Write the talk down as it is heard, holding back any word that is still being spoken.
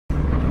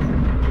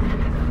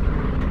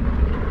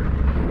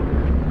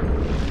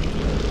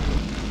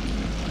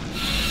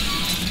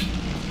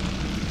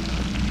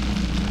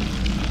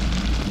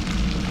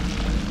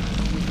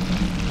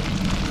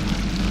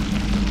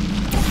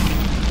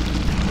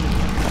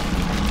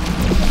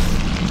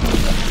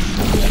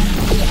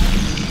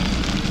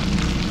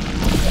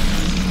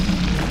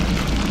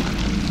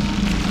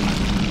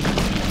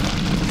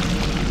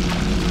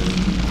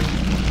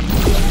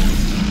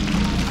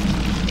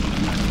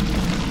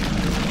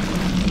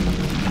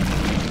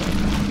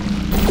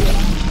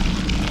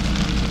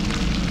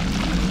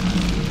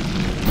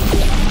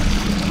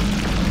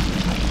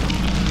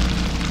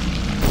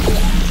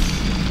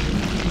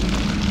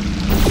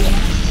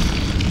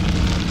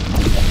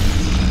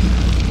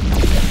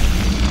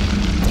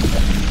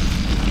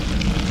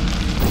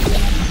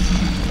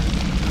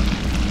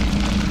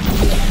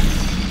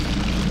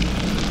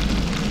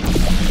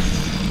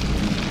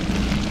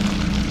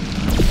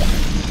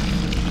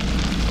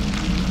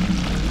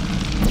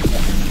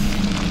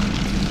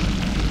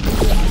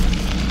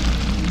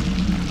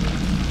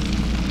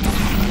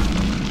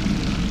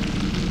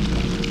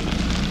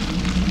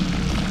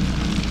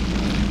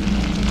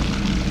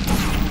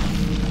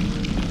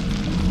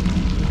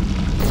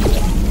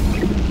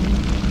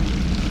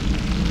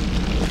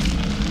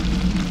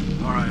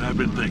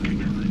been thinking.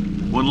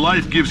 When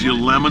life gives you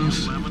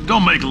lemons,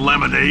 don't make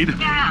lemonade.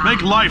 Yeah.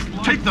 Make life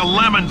take the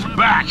lemons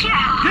back.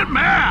 Yeah. Get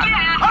mad!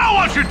 Yeah. I don't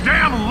want your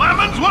damn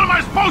lemons! What am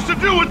I supposed to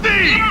do with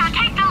these? Yeah,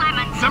 take the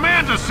lemons.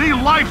 Demand to see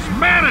life's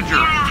manager.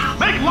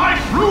 Yeah. Make life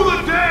rue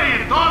the day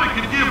it thought it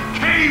could give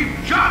Cave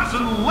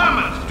Johnson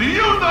lemons. Do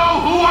you know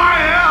who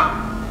I am?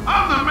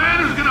 I'm the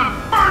man who's gonna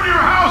burn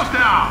your house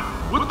down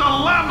with the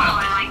lemons.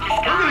 Oh, I like this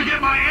guy. We're gonna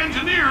get my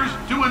engineers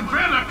to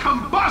invent a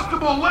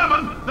combustible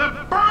lemon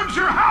that burns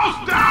your house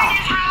down.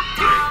 His house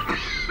down.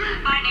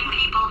 Finding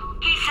people.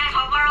 He says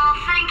what we're all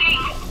thinking.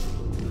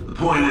 The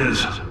point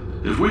is,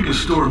 if we can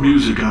store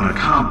music on a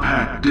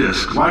compact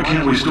disc, why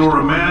can't we store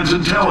a man's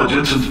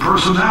intelligence and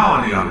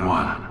personality on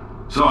one?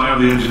 So I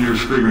have the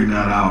engineers figuring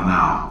that out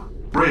now.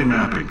 Brain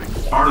mapping,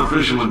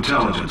 artificial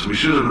intelligence. We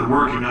should have been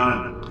working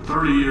on it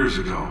 30 years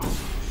ago.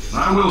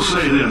 I will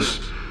say this,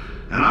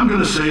 and I'm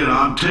gonna say it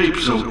on tape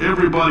so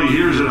everybody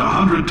hears it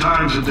 100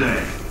 times a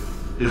day.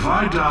 If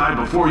I die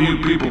before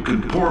you people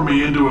can pour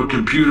me into a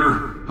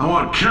computer, I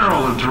want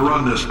Carolyn to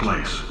run this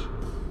place.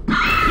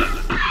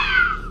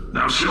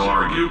 Now she'll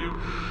argue.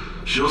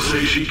 She'll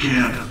say she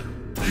can't.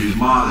 She's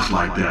modest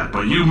like that,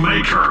 but you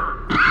make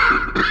her.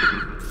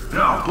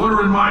 Hell, put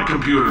her in my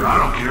computer, I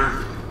don't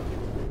care.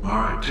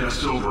 Alright,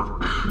 test's over.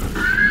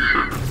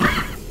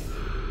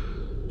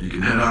 You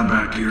can head on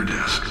back to your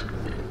desk.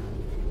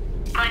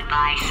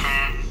 Goodbye,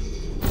 sir.